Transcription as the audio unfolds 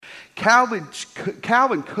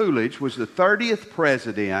Calvin Coolidge was the 30th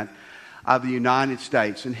president of the United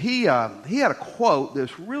States, and he had a quote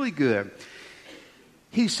that's really good.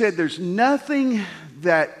 He said, "There's nothing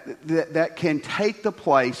that can take the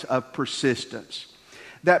place of persistence.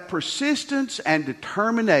 That persistence and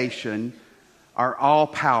determination are all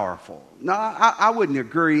powerful." Now, I wouldn't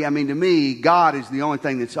agree. I mean, to me, God is the only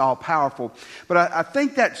thing that's all powerful. But I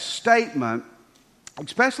think that statement,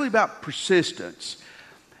 especially about persistence,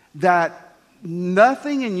 that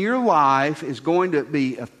nothing in your life is going to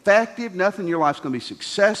be effective, nothing in your life is going to be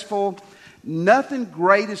successful, nothing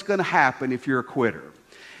great is going to happen if you're a quitter.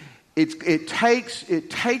 It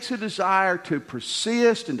takes a desire to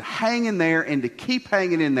persist and to hang in there and to keep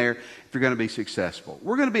hanging in there if you're going to be successful.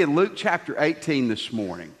 We're going to be in Luke chapter 18 this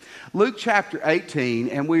morning. Luke chapter 18,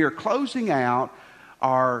 and we are closing out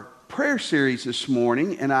our prayer series this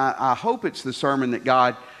morning, and I hope it's the sermon that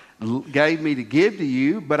God gave me to give to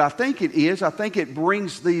you, but I think it is. I think it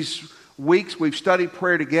brings these weeks we've studied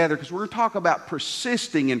prayer together because we're going to talk about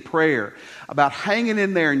persisting in prayer, about hanging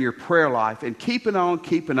in there in your prayer life and keeping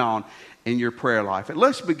on in your prayer life. And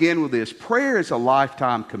let's begin with this. Prayer is a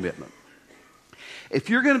lifetime commitment.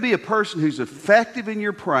 If you're going to be a person who's effective in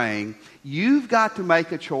your praying, you've got to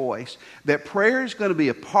make a choice that prayer is going to be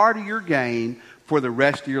a part of your game for the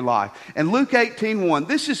rest of your life. And Luke 18:1,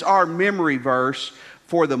 this is our memory verse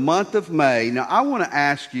for the month of May. Now, I want to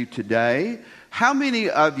ask you today, how many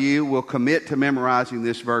of you will commit to memorizing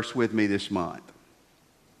this verse with me this month?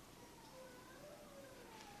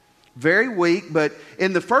 Very weak, but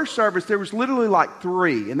in the first service, there was literally like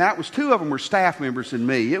 3, and that was 2 of them were staff members and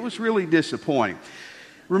me. It was really disappointing.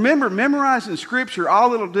 Remember, memorizing Scripture,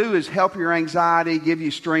 all it'll do is help your anxiety, give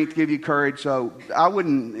you strength, give you courage, so I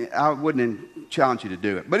wouldn't challenge you to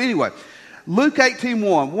do it. But anyway, Luke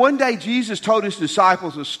 18:1, one day Jesus told his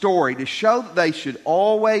disciples a story to show that they should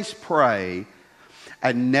always pray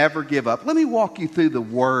and never give up. Let me walk you through the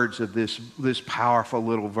words of this powerful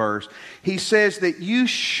little verse. He says that you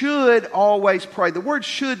should always pray. The word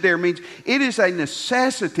should there means it is a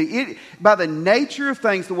necessity. By the nature of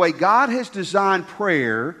things, the way God has designed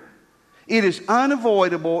prayer, it is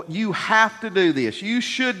unavoidable. You have to do this. You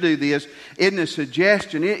should do this. Isn't a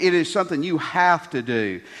suggestion. It is something you have to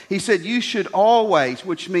do. He said you should always,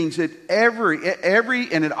 which means that every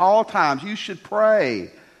and at all times you should pray.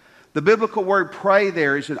 The biblical word pray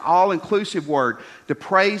there is an all-inclusive word. To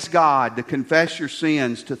praise God, to confess your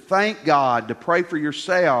sins, to thank God, to pray for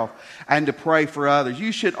yourself, and to pray for others.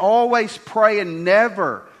 You should always pray and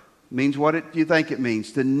never means what do you think it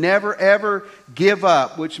means? To never ever give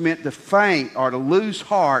up, which meant to faint or to lose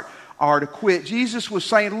heart or to quit. Jesus was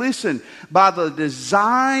saying, listen, by the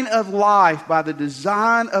design of life, by the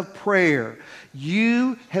design of prayer,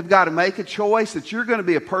 you have got to make a choice that you're going to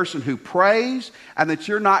be a person who prays and that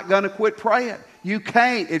you're not going to quit praying. You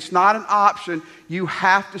can't. It's not an option. You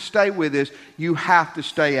have to stay with this. You have to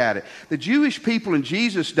stay at it. The Jewish people in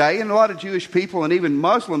Jesus' day, and a lot of Jewish people and even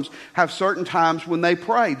Muslims have certain times when they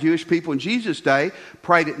pray. Jewish people in Jesus' day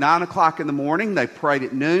prayed at 9 o'clock in the morning, they prayed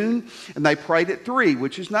at noon, and they prayed at 3,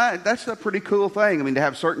 which is that's a pretty cool thing. I mean, to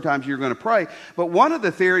have certain times you're going to pray. But one of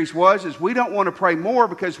the theories is we don't want to pray more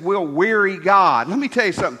because we'll weary God. Let me tell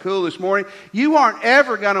you something cool this morning. You aren't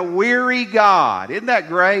ever going to weary God. Isn't that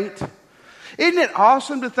great? Isn't it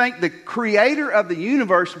awesome to think the creator of the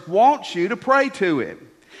universe wants you to pray to him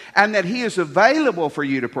and that he is available for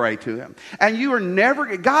you to pray to him? And you are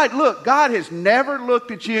never, God has never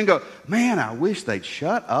looked at you and go, man, I wish they'd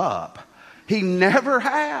shut up. He never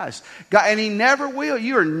has. God, and he never will.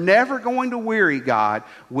 You are never going to weary God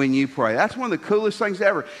when you pray. That's one of the coolest things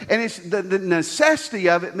ever. And it's the necessity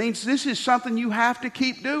of it means this is something you have to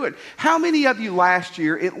keep doing. How many of you last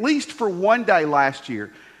year, at least for one day last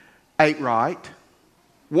year, ate right?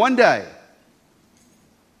 One day.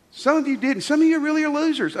 Some of you didn't. Some of you really are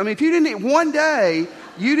losers. I mean, if you didn't eat one day,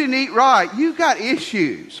 you didn't eat right. You've got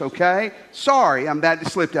issues, okay? Sorry, that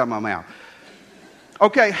slipped out of my mouth.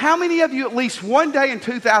 Okay, how many of you at least one day in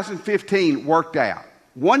 2015 worked out?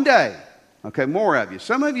 One day. Okay, more of you.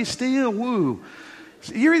 Some of you still, woo.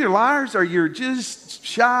 You're either liars or you're just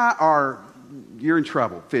shy or you're in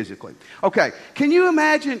trouble physically. Okay, can you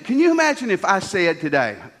imagine if I said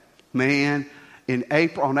today, man, on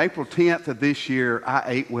April 10th of this year, I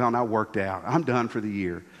ate well and I worked out. I'm done for the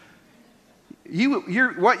year.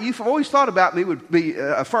 What you've always thought about me would be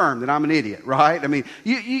affirmed that I'm an idiot, right? I mean,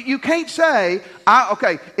 you can't say,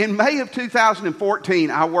 in May of 2014,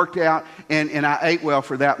 I worked out and I ate well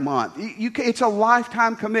for that month. It's a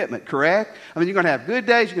lifetime commitment, correct? I mean, you're going to have good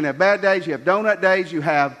days, you're going to have bad days, you have donut days, you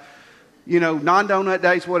have, non-donut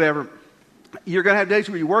days, whatever. You're going to have days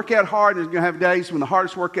where you work out hard, and you're going to have days when the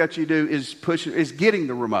hardest workout you do is getting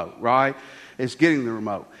the remote, right? It's getting the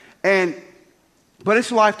remote. But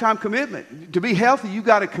it's a lifetime commitment. To be healthy, you've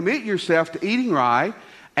got to commit yourself to eating right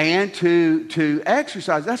and to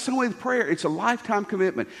exercise. That's the way with prayer. It's a lifetime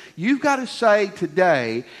commitment. You've got to say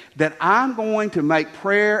today that I'm going to make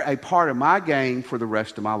prayer a part of my game for the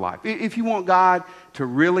rest of my life. If you want God to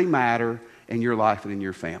really matter in your life and in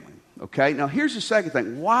your family. Okay? Now, here's the second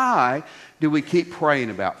thing. Why do we keep praying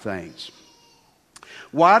about things?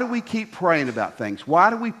 Why do we keep praying about things? Why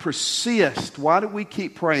do we persist? Why do we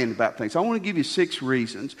keep praying about things? I want to give you 6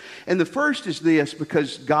 reasons. And the first is this,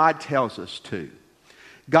 because God tells us to.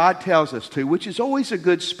 God tells us to, which is always a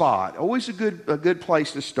good spot, always a good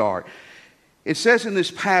place to start. It says in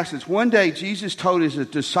this passage, one day Jesus told his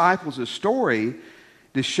disciples a story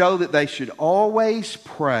to show that they should always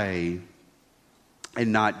pray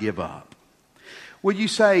and not give up. Well, you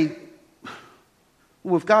say,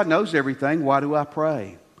 well, if God knows everything, why do I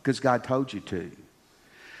pray? Because God told you to.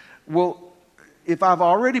 Well, if I've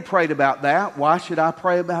already prayed about that, why should I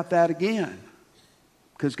pray about that again?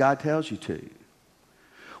 Because God tells you to.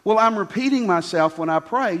 Well, I'm repeating myself when I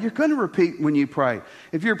pray. You're going to repeat when you pray.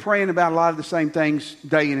 If you're praying about a lot of the same things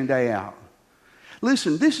day in and day out.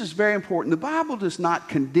 Listen, this is very important. The Bible does not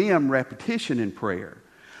condemn repetition in prayer.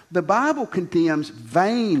 The Bible condemns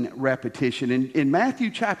vain repetition. In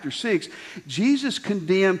Matthew chapter 6, Jesus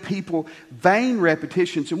condemned people vain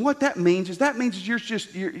repetitions. And what that means is you're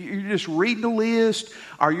just reading a list,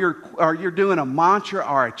 or you're doing a mantra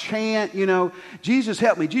or a chant, you know, Jesus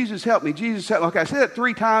help me, Jesus help me, Jesus help me. Okay, I said it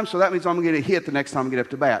 3 times, so that means I'm going to get a hit the next time I get up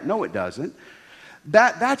to bat. No, it doesn't.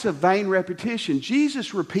 That's a vain repetition.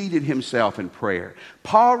 Jesus repeated himself in prayer.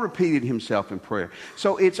 Paul repeated himself in prayer.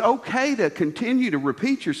 So it's okay to continue to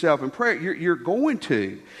repeat yourself in prayer. You're going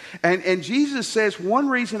to. And Jesus says one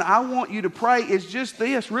reason I want you to pray is just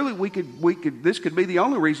this. Really, this could be the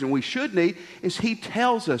only reason we should need, is he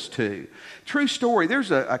tells us to. True story.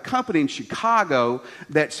 There's a company in Chicago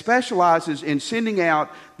that specializes in sending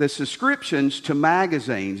out the subscriptions to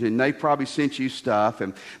magazines, and they probably sent you stuff.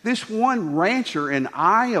 And this one rancher in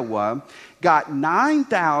Iowa got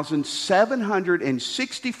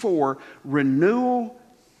 9,764 renewal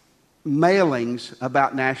mailings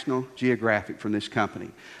about National Geographic from this company.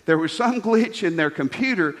 There was some glitch in their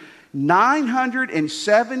computer.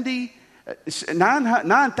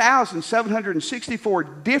 9,764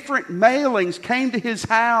 different mailings came to his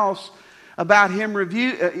house about him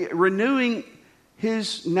renewing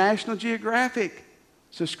his National Geographic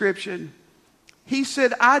subscription. He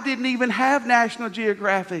said, I didn't even have National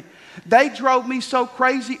Geographic. They drove me so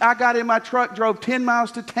crazy, I got in my truck, drove 10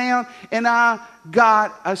 miles to town, and I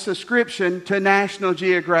got a subscription to National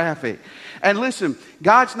Geographic. And listen,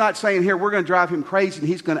 God's not saying here, we're going to drive him crazy and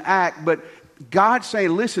he's going to act, but God's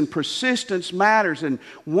saying, listen, persistence matters. And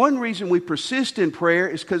one reason we persist in prayer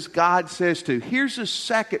is because God says to. Here's a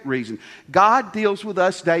second reason. God deals with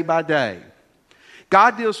us day by day.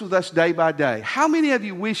 God deals with us day by day. How many of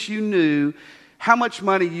you wish you knew how much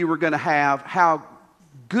money you were going to have, how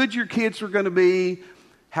good your kids were going to be,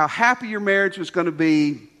 how happy your marriage was going to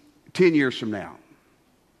be 10 years from now?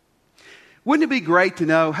 Wouldn't it be great to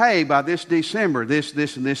know, hey, by this December, this,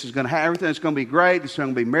 and this is going to happen. Everything's going to be great. This is going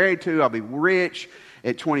to be married to. I'll be rich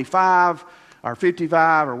at 25 or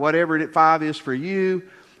 55 or whatever 5 is for you.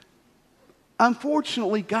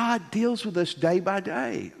 Unfortunately, God deals with us day by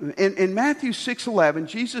day. In Matthew 6:11,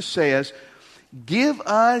 Jesus says, give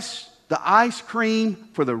us the ice cream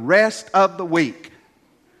for the rest of the week.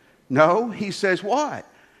 No, he says what?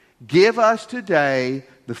 Give us today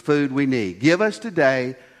the food we need. Give us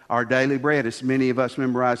today our daily bread. As many of us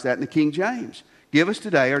memorize that in the King James. Give us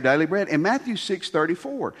today our daily bread. In Matthew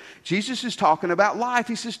 6:34, Jesus is talking about life.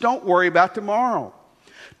 He says, don't worry about tomorrow.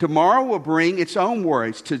 Tomorrow will bring its own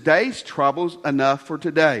worries. Today's trouble's enough for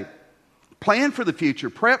today. Plan for the future.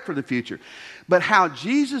 Prep for the future. But how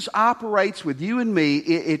Jesus operates with you and me,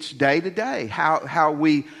 it's day to day. How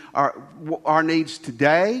we our needs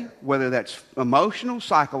today, whether that's emotional,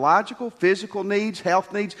 psychological, physical needs,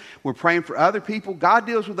 health needs. We're praying for other people. God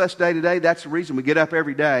deals with us day to day. That's the reason we get up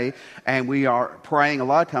every day and we are praying a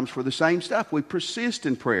lot of times for the same stuff. We persist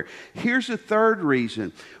in prayer. Here's the third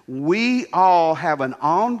reason. We all have an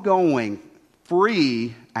ongoing,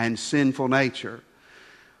 free, and sinful nature.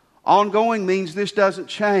 Ongoing means this doesn't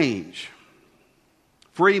change.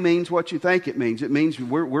 Free means what you think it means. It means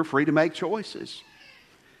we're free to make choices.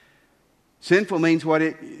 Sinful means what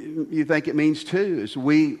you think it means too. Is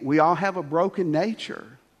we all have a broken nature.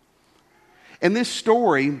 In this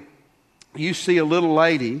story, you see a little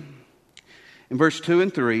lady. In verse 2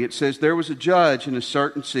 and 3, it says, there was a judge in a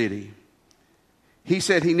certain city He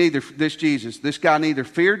said this guy neither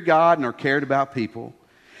feared God nor cared about people.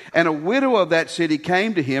 And a widow of that city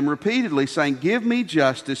came to him repeatedly saying, give me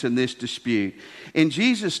justice in this dispute. In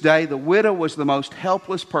Jesus' day, the widow was the most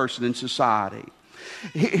helpless person in society.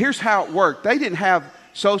 Here's how it worked. They didn't have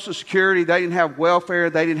Social Security, they didn't have welfare,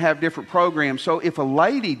 they didn't have different programs. So if a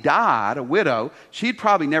lady died, a widow, she'd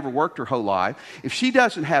probably never worked her whole life. If she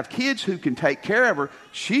doesn't have kids who can take care of her,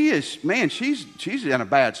 she's in a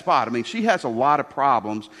bad spot. I mean, she has a lot of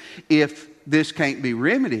problems if this can't be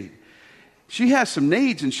remedied. She has some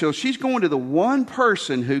needs, and so she's going to the one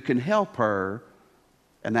person who can help her,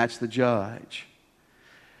 and that's the judge.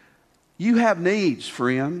 You have needs,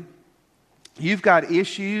 friend. You've got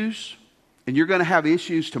issues. And you're going to have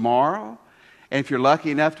issues tomorrow. And if you're lucky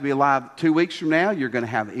enough to be alive 2 weeks from now, you're going to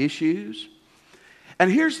have issues.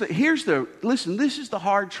 And listen, this is the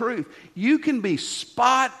hard truth. You can be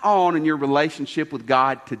spot on in your relationship with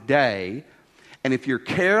God today. And if you're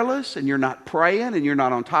careless and you're not praying and you're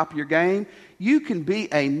not on top of your game, you can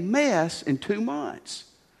be a mess in 2 months.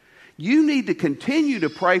 You need to continue to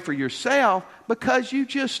pray for yourself because you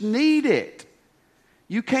just need it.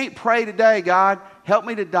 You can't pray today, God, help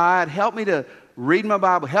me to diet, help me to read my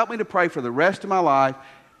Bible, help me to pray for the rest of my life,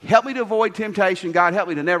 help me to avoid temptation, God, help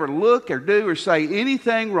me to never look or do or say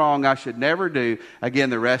anything wrong I should never do again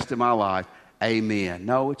the rest of my life. Amen.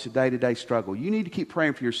 No, it's a day-to-day struggle. You need to keep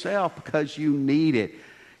praying for yourself because you need it.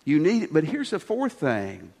 You need it. But here's the fourth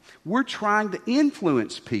thing. We're trying to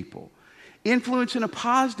influence people. Influence in a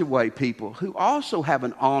positive way people who also have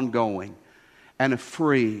an ongoing and a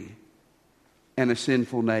free and a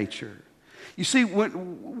sinful nature. You see,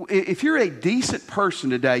 if you're a decent person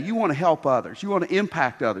today, you want to help others. You want to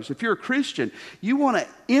impact others. If you're a Christian, you want to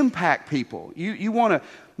impact people. You want to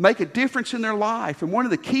make a difference in their life. And one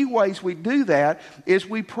of the key ways we do that is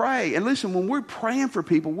we pray. And listen, when we're praying for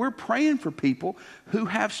people who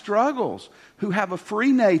have struggles, who have a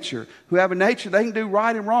free nature, who have a nature they can do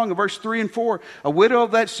right and wrong. In verse 3 and 4, a widow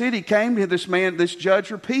of that city came to this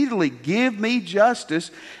judge repeatedly, give me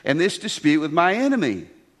justice in this dispute with my enemy.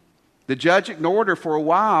 The judge ignored her for a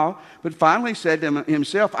while, but finally said to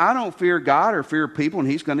himself, I don't fear God or fear people, and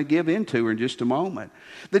he's going to give in to her in just a moment.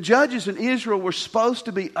 The judges in Israel were supposed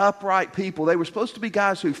to be upright people. They were supposed to be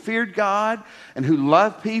guys who feared God and who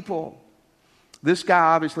loved people. This guy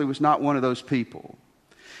obviously was not one of those people.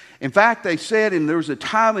 In fact, they said, and there was a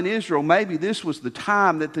time in Israel, maybe this was the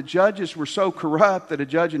time that the judges were so corrupt that a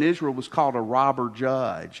judge in Israel was called a robber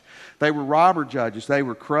judge. They were robber judges. They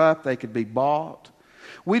were corrupt. They could be bought.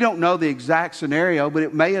 We don't know the exact scenario, but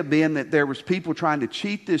it may have been that there was people trying to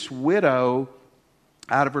cheat this widow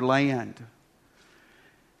out of her land.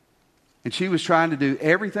 And she was trying to do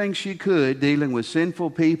everything she could, dealing with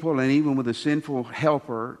sinful people and even with a sinful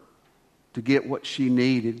helper, to get what she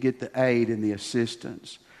needed, get the aid and the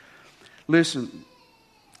assistance. Listen,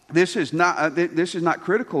 this is not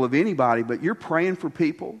critical of anybody, but you're praying for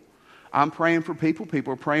people. I'm praying for people.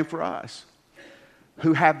 People are praying for us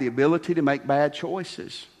who have the ability to make bad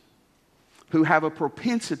choices, who have a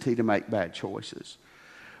propensity to make bad choices.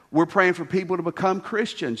 We're praying for people to become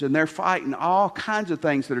Christians, and they're fighting all kinds of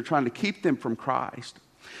things that are trying to keep them from Christ.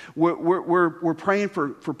 We're praying for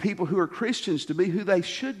people who are Christians to be who they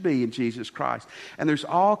should be in Jesus Christ. And there's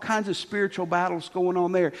all kinds of spiritual battles going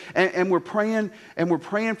on there. And we're praying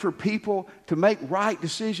for people to make right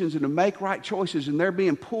decisions and to make right choices, and they're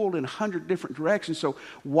being pulled in 100 different directions. So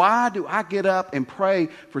why do I get up and pray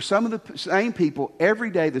for some of the same people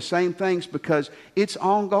every day, the same things? Because it's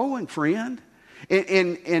ongoing, friend.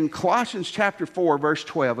 In Colossians chapter 4, verse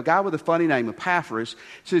 12, a guy with a funny name, Epaphras,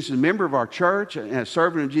 says he's a member of our church and a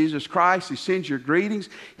servant of Jesus Christ. He sends your greetings.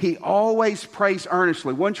 He always prays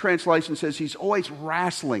earnestly. One translation says he's always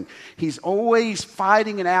wrestling. He's always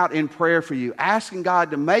fighting it out in prayer for you, asking God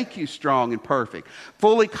to make you strong and perfect,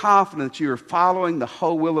 fully confident that you are following the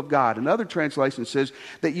whole will of God. Another translation says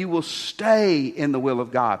that you will stay in the will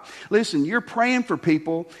of God. Listen, you're praying for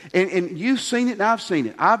people, and you've seen it and I've seen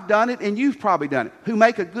it. I've done it and you've probably done it, who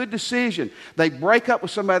make a good decision. They break up with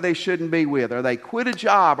somebody they shouldn't be with, or they quit a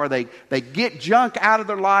job, or they get junk out of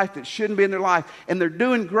their life that shouldn't be in their life, and they're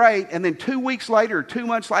doing great, and then 2 weeks later or 2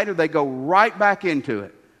 months later they go right back into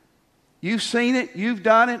it. You've seen it, you've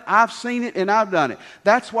done it, I've seen it, and I've done it.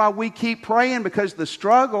 That's why we keep praying, because the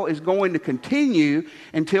struggle is going to continue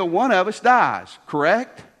until one of us dies,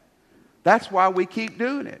 correct? That's why we keep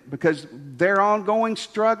doing it, because they're ongoing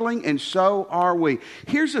struggling, and so are we.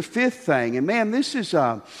 Here's a fifth thing, and man, this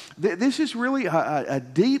is really a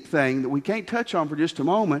deep thing that we can't touch on for just a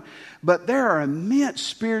moment, but there are immense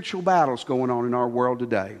spiritual battles going on in our world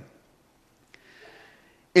today.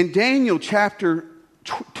 In Daniel chapter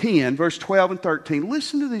 10, verse 12 and 13.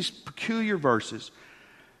 Listen to these peculiar verses.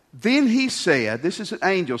 Then he said, this is an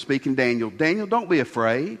angel speaking, Daniel, Daniel, don't be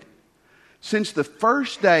afraid. Since the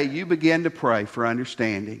first day you began to pray for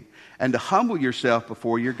understanding and to humble yourself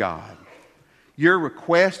before your God, your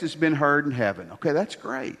request has been heard in heaven. Okay, that's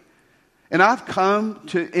great. And I've come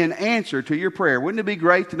in answer to your prayer. Wouldn't it be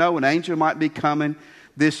great to know an angel might be coming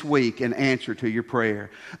this week in answer to your prayer?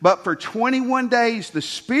 But for 21 days, the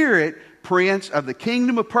spirit prince of the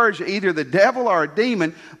kingdom of Persia, either the devil or a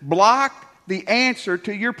demon, blocked the answer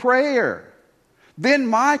to your prayer. Then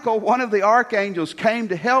Michael, one of the archangels, came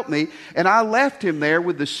to help me, and I left him there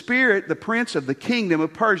with the spirit, the prince of the kingdom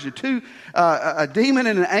of Persia. A demon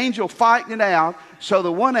and an angel fighting it out so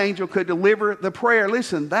the one angel could deliver the prayer.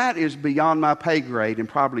 Listen, that is beyond my pay grade and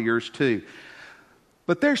probably yours too.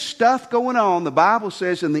 But there's stuff going on, the Bible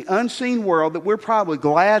says, in the unseen world that we're probably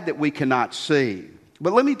glad that we cannot see.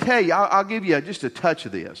 But let me tell you, I'll give you just a touch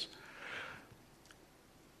of this.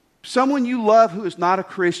 Someone you love who is not a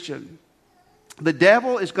Christian, the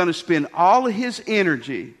devil is going to spend all of his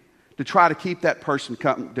energy to try to keep that person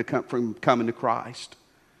from coming to Christ.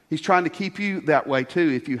 He's trying to keep you that way too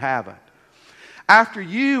if you haven't. After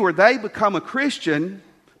you or they become a Christian,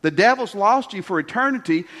 the devil's lost you for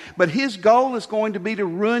eternity, but his goal is going to be to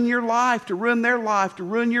ruin your life, to ruin their life, to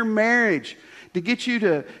ruin your marriage, to get you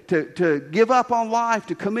to give up on life,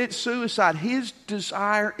 to commit suicide. His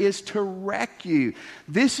desire is to wreck you.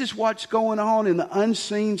 This is what's going on in the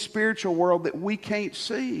unseen spiritual world that we can't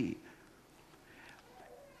see.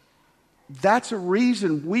 That's a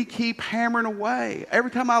reason we keep hammering away.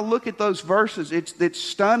 Every time I look at those verses, it's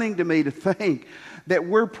stunning to me to think that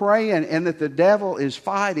we're praying and that the devil is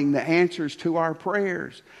fighting the answers to our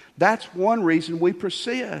prayers. That's one reason we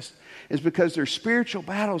persist, is because there's spiritual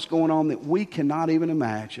battles going on that we cannot even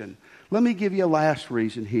imagine. Let me give you a last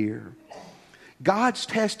reason here. God's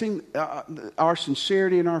testing our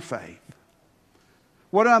sincerity and our faith.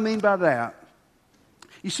 What do I mean by that?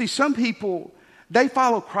 You see, some people, they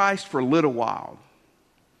follow Christ for a little while.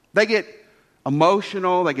 They get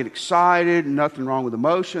emotional, they get excited, nothing wrong with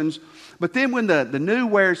emotions. But then when the new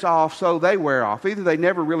wears off, so they wear off. Either they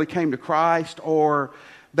never really came to Christ or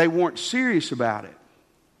they weren't serious about it.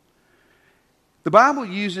 The Bible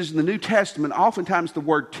uses in the New Testament oftentimes the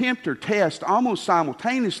word tempt or test almost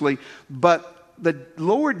simultaneously, but the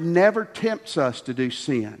Lord never tempts us to do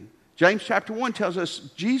sin. James chapter 1 tells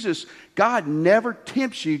us God never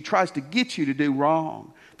tempts you, tries to get you to do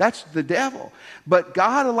wrong. That's the devil. But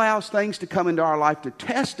God allows things to come into our life to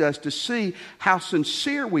test us, to see how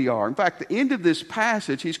sincere we are. In fact, the end of this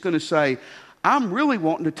passage, he's going to say, I'm really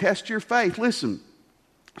wanting to test your faith. Listen,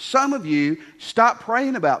 some of you stop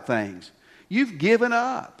praying about things. You've given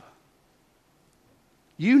up.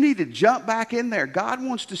 You need to jump back in there. God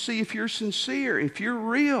wants to see if you're sincere, if you're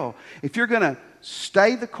real, if you're going to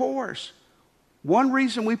stay the course. One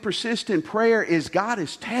reason we persist in prayer is God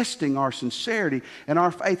is testing our sincerity and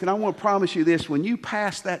our faith. And I want to promise you this, when you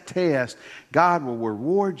pass that test, God will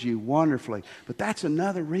reward you wonderfully. But that's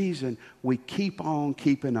another reason we keep on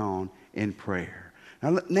keeping on in prayer.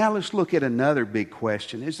 Now let's look at another big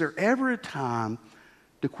question. Is there ever a time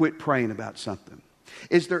to quit praying about something?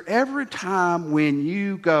 Is there ever a time when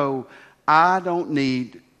you go, I don't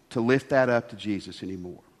need to lift that up to Jesus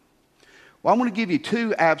anymore? Well, I want to give you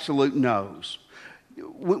two absolute no's.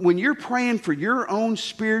 When you're praying for your own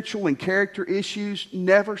spiritual and character issues,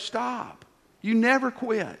 never stop. You never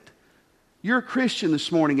quit. You're a Christian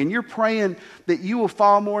this morning and you're praying that you will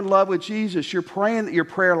fall more in love with Jesus. You're praying that your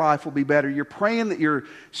prayer life will be better. You're praying that your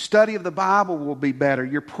study of the Bible will be better.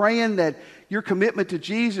 You're praying that your commitment to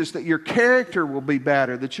Jesus, that your character will be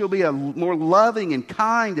better, that you'll be a more loving and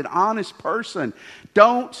kind and honest person.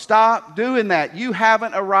 Don't stop doing that. You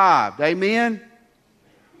haven't arrived. Amen?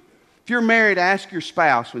 If you're married, ask your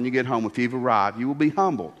spouse when you get home if you've arrived. You will be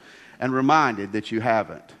humbled and reminded that you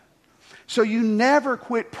haven't. So you never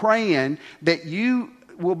quit praying that you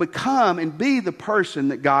will become and be the person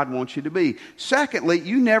that God wants you to be. Secondly,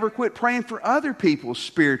 you never quit praying for other people's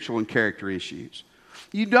spiritual and character issues.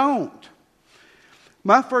 You don't.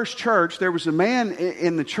 My first church, there was a man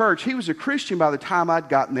in the church. He was a Christian by the time I'd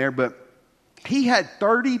gotten there, but he had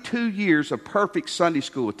 32 years of perfect Sunday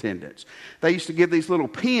school attendance. They used to give these little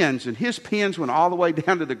pins, and his pins went all the way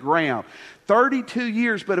down to the ground. 32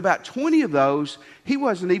 years, but about 20 of those, he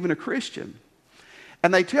wasn't even a Christian.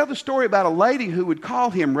 And they tell the story about a lady who would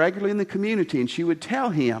call him regularly in the community, and she would tell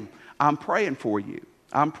him, I'm praying for you.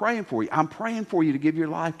 I'm praying for you. I'm praying for you to give your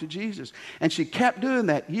life to Jesus. And she kept doing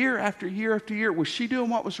that year after year after year. Was she doing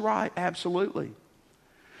what was right? Absolutely.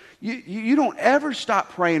 You don't ever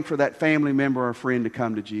stop praying for that family member or friend to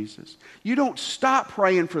come to Jesus. You don't stop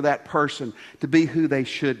praying for that person to be who they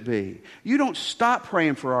should be. You don't stop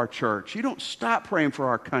praying for our church. You don't stop praying for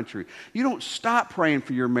our country. You don't stop praying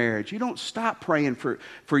for your marriage. You don't stop praying for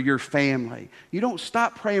your family. You don't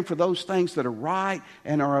stop praying for those things that are right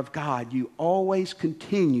and are of God. You always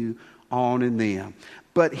continue on in them.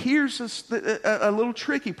 But here's a little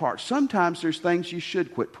tricky part. Sometimes there's things you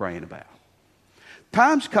should quit praying about.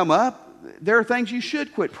 Times come up, there are things you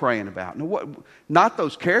should quit praying about. Now, not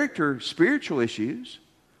those character, spiritual issues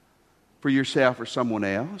for yourself or someone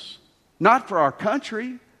else. Not for our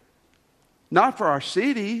country. Not for our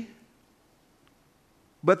city.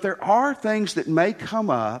 But there are things that may come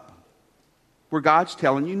up where God's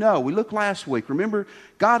telling you no. We looked last week. Remember,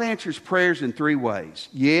 God answers prayers in 3 ways.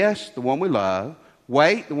 Yes, the one we love.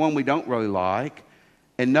 Wait, the one we don't really like.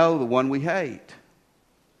 And no, the one we hate.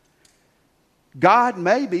 God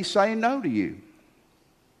may be saying no to you.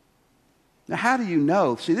 Now, how do you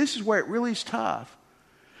know? See, this is where it really is tough.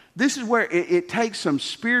 This is where it takes some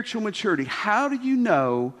spiritual maturity. How do you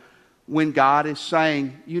know when God is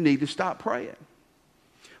saying you need to stop praying?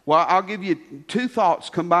 Well, I'll give you 2 thoughts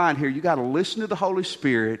combined here. You got to listen to the Holy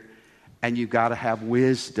Spirit, and you've got to have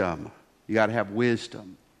wisdom. You got to have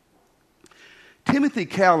wisdom. Timothy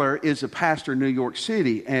Keller is a pastor in New York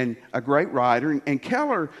City and a great writer. And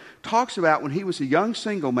Keller talks about when he was a young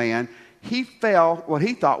single man, he fell, what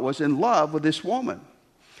he thought was, in love with this woman.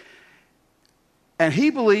 And he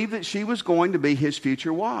believed that she was going to be his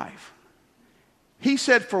future wife. He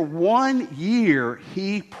said for 1 year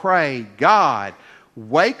he prayed, God,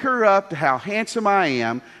 wake her up to how handsome I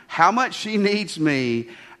am, how much she needs me,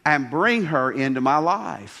 and bring her into my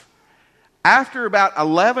life. After about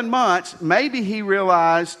 11 months, maybe he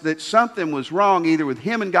realized that something was wrong either with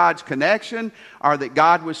him and God's connection or that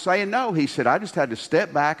God was saying no. He said, I just had to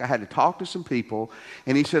step back. I had to talk to some people.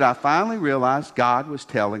 And he said, I finally realized God was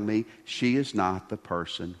telling me she is not the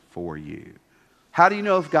person for you. How do you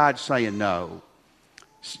know if God's saying no?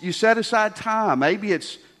 You set aside time. Maybe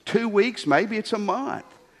it's 2 weeks. Maybe it's a month.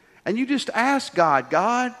 And you just ask God,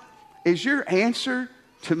 God, is your answer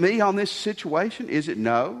to me on this situation, is it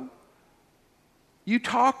no? You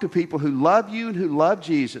talk to people who love you and who love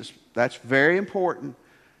Jesus. That's very important.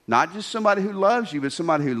 Not just somebody who loves you, but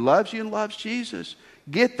somebody who loves you and loves Jesus.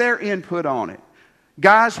 Get their input on it.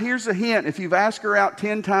 Guys, here's a hint. If you've asked her out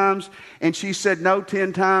 10 times and she said no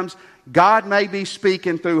 10 times, God may be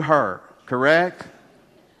speaking through her. Correct?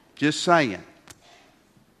 Just saying.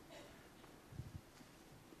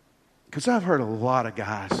 Because I've heard a lot of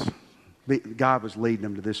guys, God was leading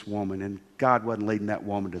them to this woman, and God wasn't leading that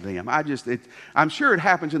woman to them. I'm sure it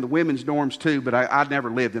happens in the women's dorms too, but I never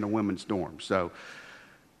lived in a women's dorm, so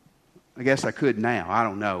I guess I could now. I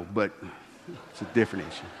don't know, but it's a different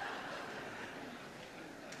issue.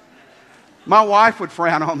 My wife would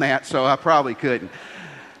frown on that, so I probably couldn't.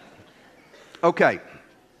 Okay.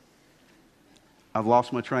 I've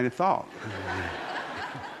lost my train of thought.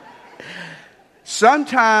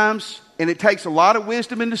 Sometimes, and it takes a lot of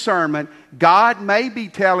wisdom and discernment, God may be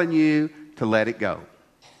telling you to let it go.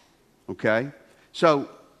 Okay? So,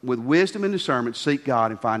 with wisdom and discernment, seek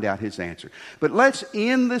God and find out His answer. But let's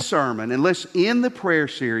end the sermon and let's end the prayer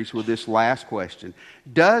series with this last question.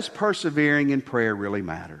 Does persevering in prayer really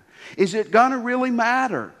matter? Is it going to really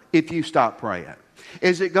matter if you stop praying?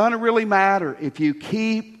 Is it going to really matter if you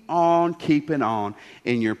keep on keeping on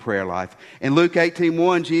in your prayer life? In Luke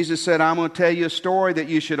 18:1, Jesus said, I'm going to tell you a story that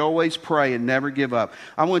you should always pray and never give up.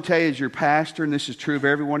 I'm going to tell you as your pastor, and this is true of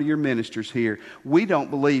every one of your ministers here, we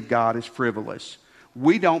don't believe God is frivolous.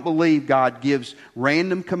 We don't believe God gives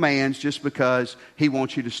random commands just because He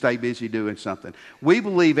wants you to stay busy doing something. We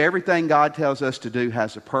believe everything God tells us to do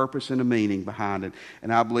has a purpose and a meaning behind it.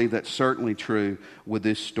 And I believe that's certainly true with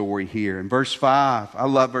this story here. In verse 5, I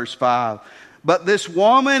love verse 5. But this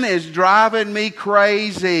woman is driving me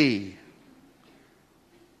crazy.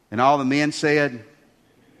 And all the men said,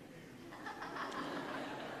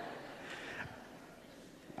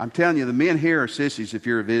 I'm telling you, the men here are sissies if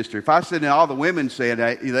you're a visitor. If I said and all the women said,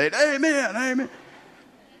 they'd, amen, amen.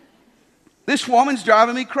 This woman's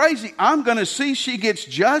driving me crazy. I'm going to see she gets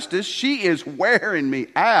justice. She is wearing me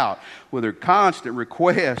out with her constant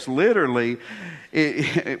requests. Literally,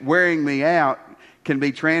 wearing me out can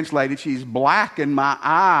be translated, she's blackened my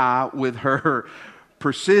eye with her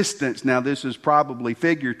persistence. Now, this is probably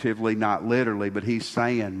figuratively, not literally, but he's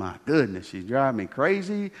saying, my goodness, she's driving me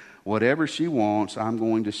crazy. Whatever she wants, I'm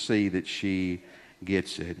going to see that she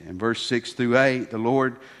gets it. In verse 6 through 8, the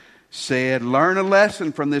Lord said, learn a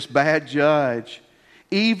lesson from this bad judge.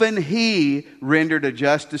 Even He rendered a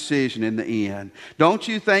just decision in the end. Don't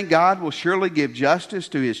you think God will surely give justice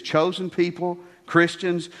to His chosen people,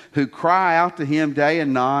 Christians, who cry out to Him day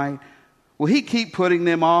and night? Will He keep putting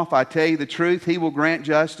them off? I tell you the truth, He will grant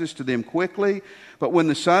justice to them quickly. But when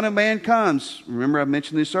the Son of Man comes, remember I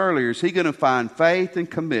mentioned this earlier, is He going to find faith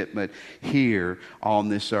and commitment here on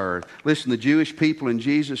this earth? Listen, the Jewish people in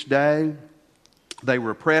Jesus' day, they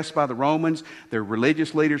were oppressed by the Romans. Their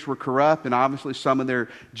religious leaders were corrupt, and obviously some of their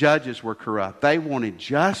judges were corrupt. They wanted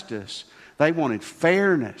justice. They wanted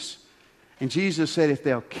fairness. And Jesus said, if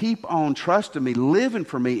they'll keep on trusting me, living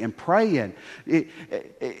for me, and praying.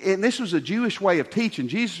 And this was a Jewish way of teaching.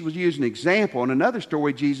 Jesus was using an example. In another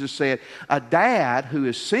story, Jesus said, a dad who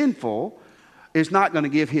is sinful is not going to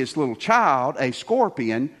give his little child a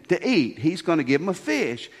scorpion to eat. He's going to give him a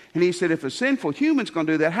fish. And He said, if a sinful human's going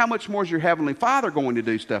to do that, how much more is your Heavenly Father going to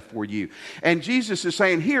do stuff for you? And Jesus is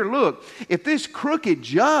saying here, look, if this crooked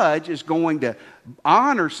judge is going to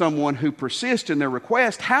honor someone who persists in their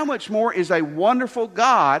request, how much more is a wonderful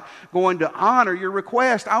God going to honor your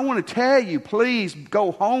request? I want to tell you, please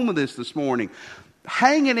go home with this morning.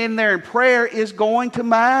 Hanging in there in prayer is going to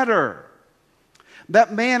matter.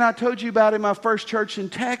 That man I told you about in my first church in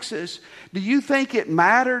Texas, do you think it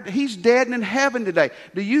mattered? He's dead and in heaven today.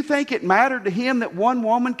 Do you think it mattered to him that one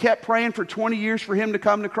woman kept praying for 20 years for him to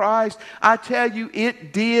come to Christ? I tell you,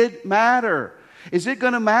 it did matter. Is it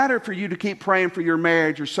going to matter for you to keep praying for your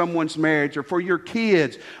marriage or someone's marriage or for your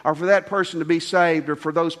kids or for that person to be saved or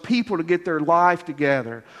for those people to get their life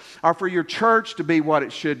together or for your church to be what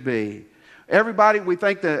it should be? Everybody, we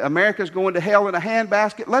think that America's going to hell in a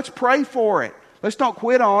handbasket. Let's pray for it. Let's don't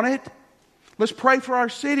quit on it. Let's pray for our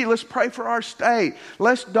city. Let's pray for our state.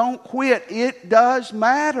 Let's don't quit. It does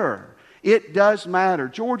matter. It does matter.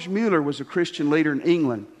 George Mueller was a Christian leader in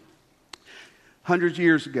England hundreds of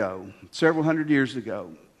years ago, several hundred years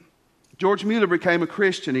ago. George Mueller became a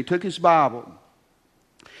Christian. He took his Bible.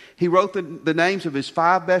 He wrote the names of his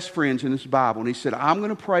 5 best friends in his Bible. And he said, I'm going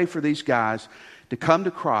to pray for these guys to come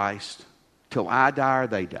to Christ till I die or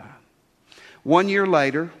they die. 1 year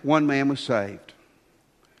later, one man was saved.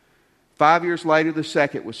 5 years later, the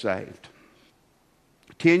second was saved.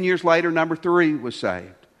 10 years later, number 3 was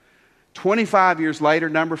saved. 25 years later,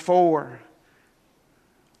 number 4.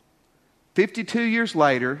 52 years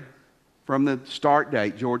later, from the start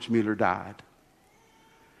date, George Mueller died.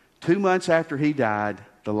 2 months after he died,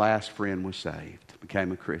 the last friend was saved,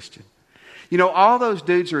 became a Christian. You know, all those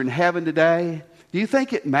dudes are in heaven today. Do you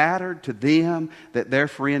think it mattered to them that their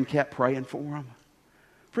friend kept praying for them?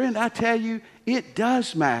 Friend, I tell you, it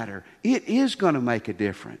does matter. It is going to make a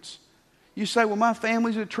difference. You say, well, my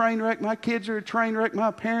family's a train wreck, my kids are a train wreck,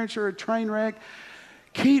 my parents are a train wreck.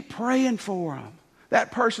 Keep praying for them.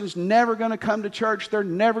 That person's never going to come to church. They're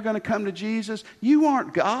never going to come to Jesus. You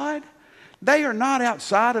aren't God. They are not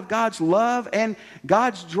outside of God's love and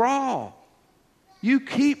God's draw. You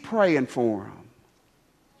keep praying for them.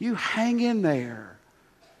 You hang in there.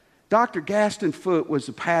 Dr. Gaston Foote was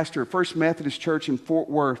the pastor of First Methodist Church in Fort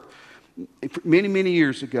Worth many, many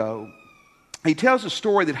years ago. He tells a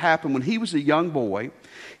story that happened when he was a young boy.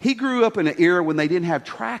 He grew up in an era when they didn't have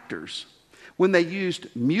tractors, when they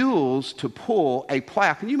used mules to pull a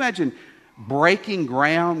plow. Can you imagine breaking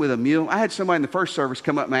ground with a mule? I had somebody in the first service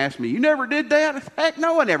come up and ask me, you never did that? Heck,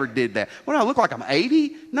 no, I never did that. Well, I look like I'm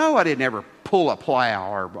 80? No, I didn't ever pull a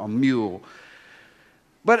plow or a mule.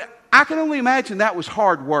 But I can only imagine that was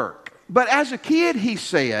hard work. But as a kid, he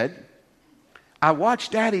said, I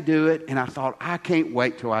watched Daddy do it, and I thought, I can't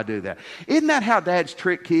wait till I do that. Isn't that how dads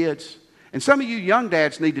trick kids? And some of you young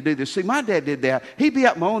dads need to do this. See, my dad did that. He'd be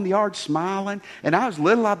out mowing the yard smiling, and I was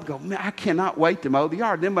little, I'd go, man, I cannot wait to mow the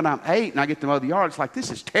yard. Then when I'm 8 and I get to mow the yard, it's like,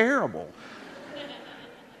 this is terrible.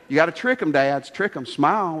 You got to trick them, dads. Trick them.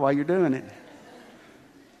 Smile while you're doing it.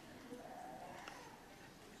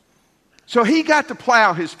 So he got to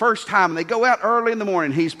plow his first time, and they go out early in the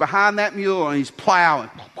morning. He's behind that mule, and he's plowing.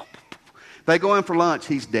 They go in for lunch.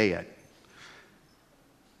 He's dead.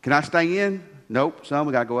 Can I stay in? Nope. Son,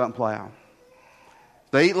 we got to go out and plow.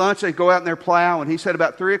 They eat lunch. They go out and they're plowing. He said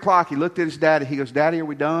about 3 o'clock, he looked at his daddy. He goes, Daddy, are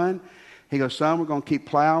we done? He goes, son, we're going to keep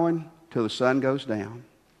plowing till the sun goes down.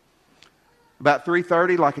 About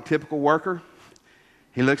 3:30, like a typical worker,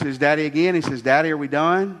 he looks at his daddy again. He says, Daddy, are we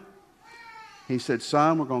done? He said,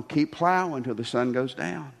 son, we're going to keep plowing till the sun goes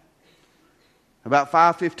down. About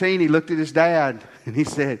 5:15, he looked at his dad and he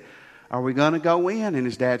said, are we going to go in? And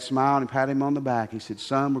his dad smiled and patted him on the back. He said,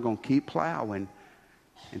 son, we're going to keep plowing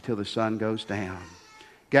until the sun goes down.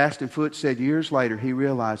 Gaston Foote said years later, he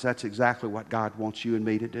realized that's exactly what God wants you and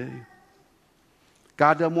me to do.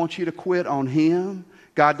 God doesn't want you to quit on Him.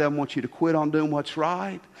 God doesn't want you to quit on doing what's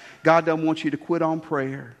right. God doesn't want you to quit on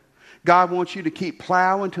prayer. God wants you to keep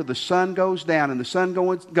plowing till the sun goes down. And the sun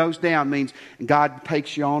goes down means God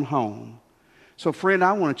takes you on home. So friend,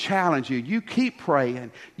 I want to challenge you. You keep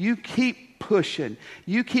praying. You keep pushing.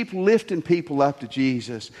 You keep lifting people up to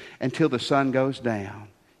Jesus until the sun goes down.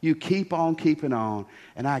 You keep on keeping on.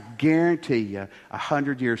 And I guarantee you,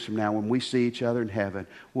 100 years from now, when we see each other in heaven,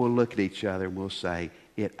 we'll look at each other and we'll say,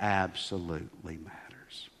 it absolutely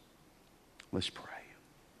matters. Let's pray.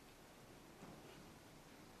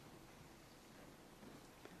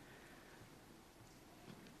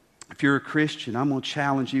 If you're a Christian, I'm going to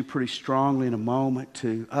challenge you pretty strongly in a moment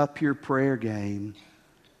to up your prayer game.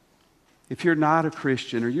 If you're not a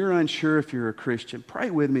Christian or you're unsure if you're a Christian, pray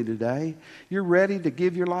with me today. You're ready to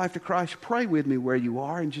give your life to Christ, pray with me where you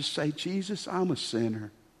are and just say, Jesus, I'm a sinner.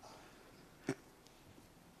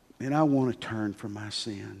 And I want to turn from my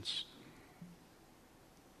sins.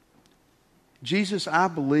 Jesus, I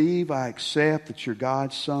believe, I accept that you're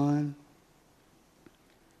God's Son.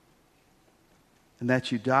 And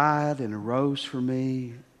that you died and arose for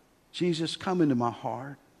me. Jesus, come into my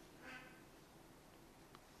heart.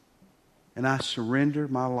 And I surrender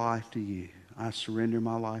my life to you. I surrender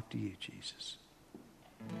my life to you, Jesus.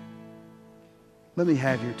 Let me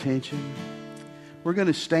have your attention. We're going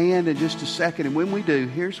to stand in just a second. And when we do,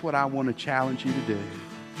 here's what I want to challenge you to do.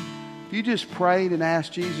 If you just prayed and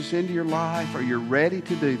asked Jesus into your life, or you're ready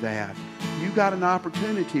to do that, you got an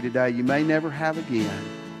opportunity today you may never have again.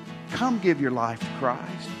 Come give your life to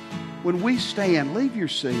Christ. When we stand, leave your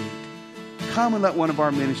seat. Come and let one of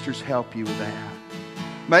our ministers help you with that.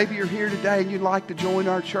 Maybe you're here today and you'd like to join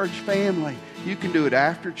our church family. You can do it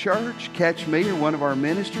after church. Catch me or one of our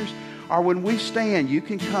ministers. Or when we stand, you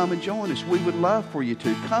can come and join us. We would love for you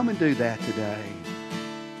to. Come and do that today.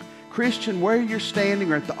 Christian, where you're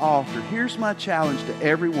standing or at the altar, here's my challenge to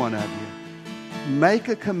every one of you. Make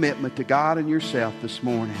a commitment to God and yourself this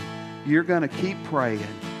morning. You're going to keep praying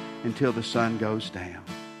until the sun goes down.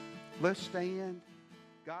 Let's stand.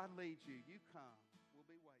 God leads you.